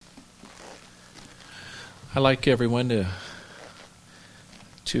I'd like everyone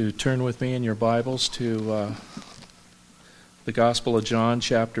to turn with me in your Bibles to the Gospel of John,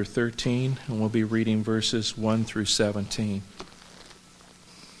 chapter 13, and we'll be reading verses 1 through 17.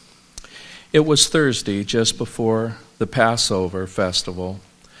 It was Thursday, just before the Passover festival.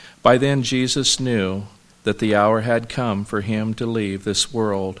 By then Jesus knew that the hour had come for him to leave this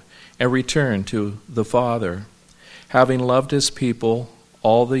world and return to the Father. Having loved his people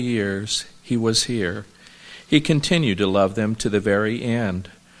all the years he was here, he continued to love them to the very end,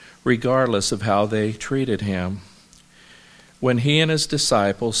 regardless of how they treated him. When he and his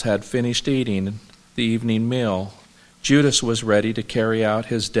disciples had finished eating the evening meal, Judas was ready to carry out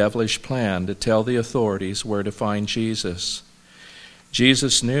his devilish plan to tell the authorities where to find Jesus.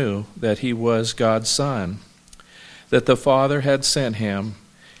 Jesus knew that he was God's Son, that the Father had sent him,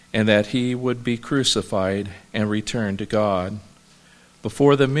 and that he would be crucified and return to God.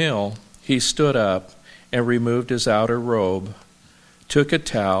 Before the meal, he stood up and removed his outer robe, took a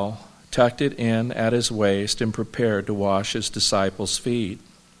towel, tucked it in at his waist, and prepared to wash his disciples' feet.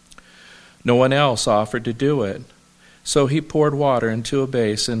 No one else offered to do it, so he poured water into a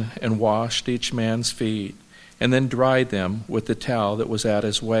basin and washed each man's feet, and then dried them with the towel that was at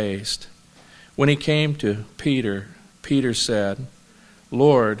his waist. When he came to Peter, Peter said,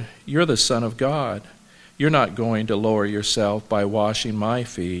 "Lord, you're the Son of God. You're not going to lower yourself by washing my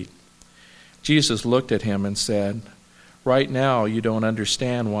feet." Jesus looked at him and said, "Right now you don't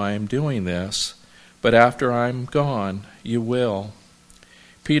understand why I'm doing this, but after I'm gone, you will."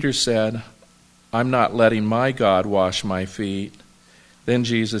 Peter said, "I'm not letting my God wash my feet." Then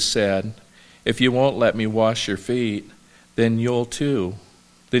Jesus said, "If you won't let me wash your feet, then you're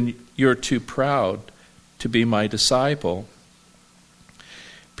too proud to be my disciple."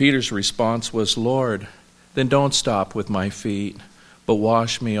 Peter's response was, "Lord, then don't stop with my feet, but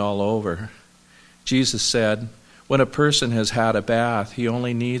wash me all over." Jesus said, "When a person has had a bath, he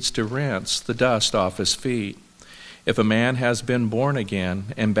only needs to rinse the dust off his feet. If a man has been born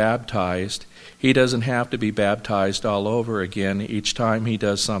again and baptized, he doesn't have to be baptized all over again each time he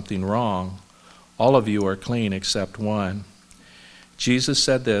does something wrong. All of you are clean except one." Jesus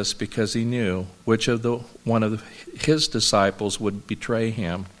said this because he knew which of one of his disciples would betray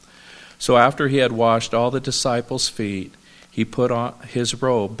him. So after he had washed all the disciples' feet, he put on his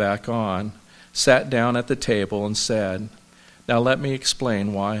robe back on, sat down at the table, and said, "Now let me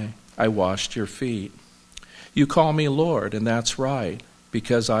explain why I washed your feet. You call me Lord, and that's right,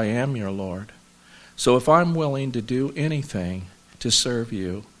 because I am your Lord. So if I'm willing to do anything to serve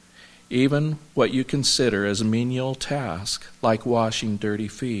you, even what you consider as a menial task, like washing dirty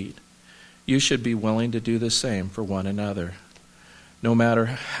feet, you should be willing to do the same for one another, no matter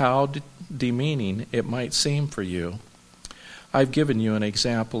how demeaning it might seem for you. I've given you an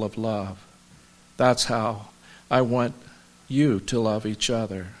example of love. That's how I want you to love each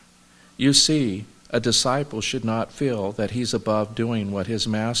other. You see, a disciple should not feel that he's above doing what his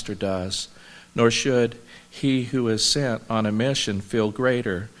master does, nor should he who is sent on a mission feel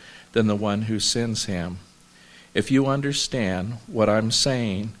greater than the one who sends him. If you understand what I'm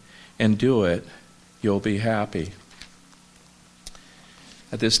saying and do it, you'll be happy."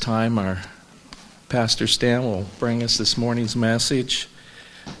 At this time, our Pastor Stan will bring us this morning's message,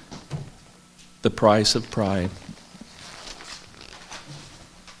 "The Price of Pride."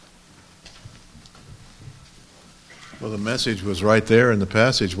 Well, the message was right there in the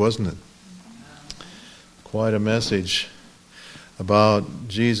passage, wasn't it? Quite a message about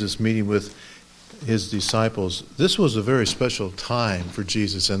Jesus meeting with his disciples. This was a very special time for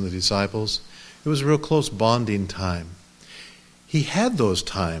Jesus and the disciples. It was a real close bonding time. He had those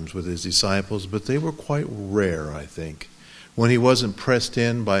times with his disciples, but they were quite rare, I think, when he wasn't pressed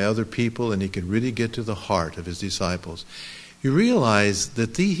in by other people and he could really get to the heart of his disciples. You realize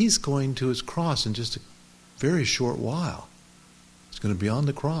that he's going to his cross in just a very short while. He's going to be on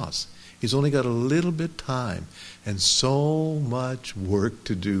the cross. He's only got a little bit time and so much work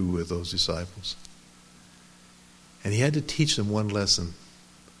to do with those disciples. And he had to teach them one lesson,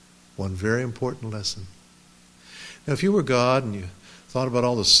 one very important lesson. Now, if you were God and you thought about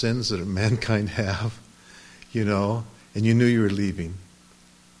all the sins that mankind have, and you knew you were leaving,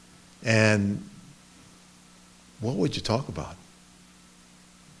 and what would you talk about?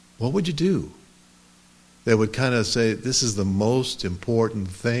 What would you do that would kind of say, this is the most important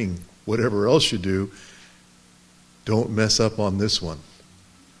thing? Whatever else you do, don't mess up on this one.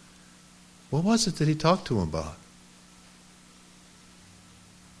 What was it that he talked to him about?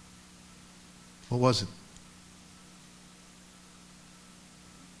 What was it?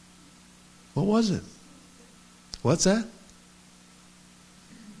 What was it? What's that?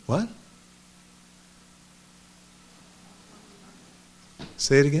 What?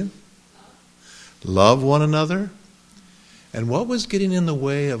 Say it again. Love one another. And what was getting in the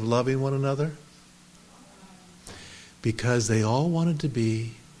way of loving one another? Because they all wanted to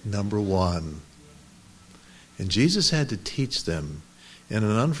be number one. And Jesus had to teach them in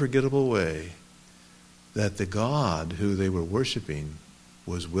an unforgettable way that the God who they were worshiping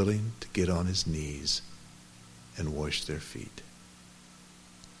was willing to get on his knees and wash their feet.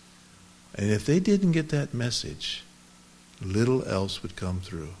 And if they didn't get that message, little else would come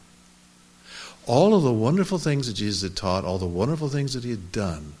through. All of the wonderful things that Jesus had taught, all the wonderful things that he had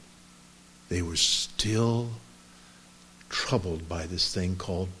done, they were still troubled by this thing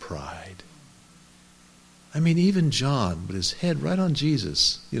called pride. I mean, even John, with his head right on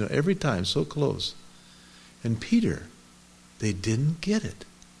Jesus, every time, so close. And Peter, they didn't get it.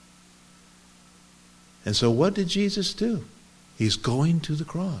 And so what did Jesus do? He's going to the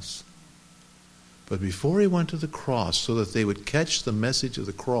cross. But before he went to the cross, so that they would catch the message of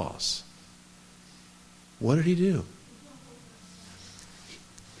the cross, what did he do?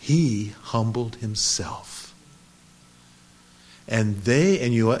 He humbled himself. And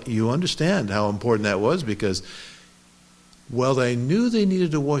you understand how important that was, because while they knew they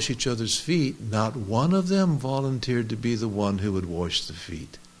needed to wash each other's feet, not one of them volunteered to be the one who would wash the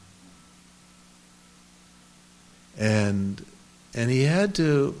feet. And he had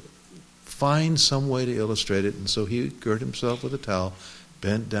to find some way to illustrate it, and so he girded himself with a towel,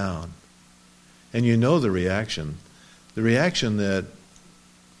 bent down. And you know the reaction. The reaction that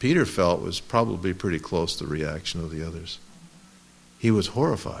Peter felt was probably pretty close to the reaction of the others. He was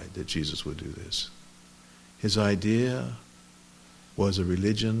horrified that Jesus would do this. His idea was a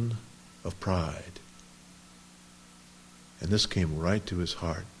religion of pride. And this came right to his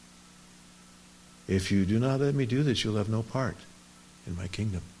heart. If you do not let me do this, you'll have no part in my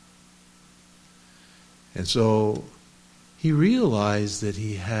kingdom. And so he realized that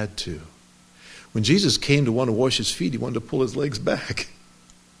he had to. When Jesus came to want to wash his feet, he wanted to pull his legs back.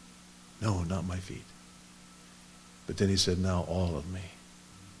 No, not my feet. But then he said, now all of me.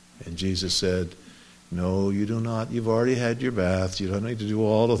 And Jesus said, no, you do not. You've already had your bath. You don't need to do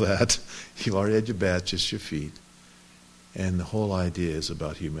all of that. You've already had your bath, just your feet. And the whole idea is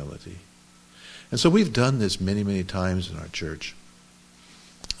about humility. And so we've done this many, many times in our church.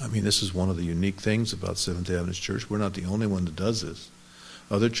 I mean, this is one of the unique things about Seventh-day Adventist Church. We're not the only one that does this.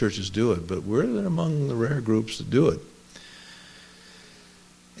 Other churches do it, but we're among the rare groups that do it.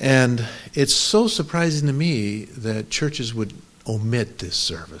 And it's so surprising to me that churches would omit this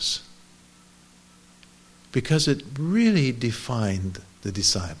service, because it really defined the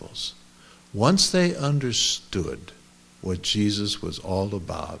disciples. Once they understood what Jesus was all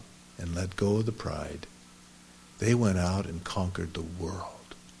about and let go of the pride, they went out and conquered the world.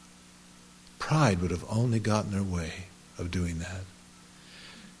 Pride would have only gotten their way of doing that.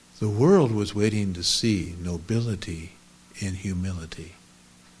 The world was waiting to see nobility in humility.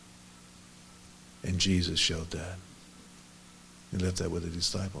 And Jesus showed that. He left that with the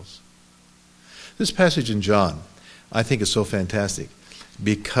disciples. This passage in John, I think, is so fantastic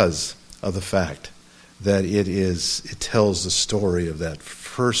because of the fact that it tells the story of that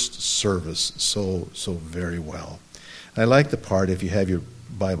first service so very well. I like the part, if you have your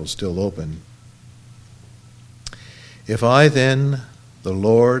Bible still open. If I then, the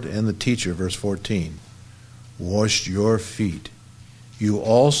Lord and the teacher, verse 14, washed your feet, you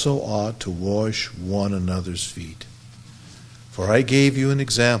also ought to wash one another's feet. For I gave you an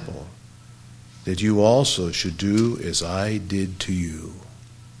example, that you also should do as I did to you.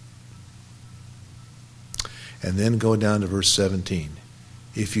 And then go down to verse 17.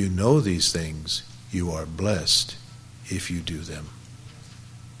 If you know these things, you are blessed if you do them.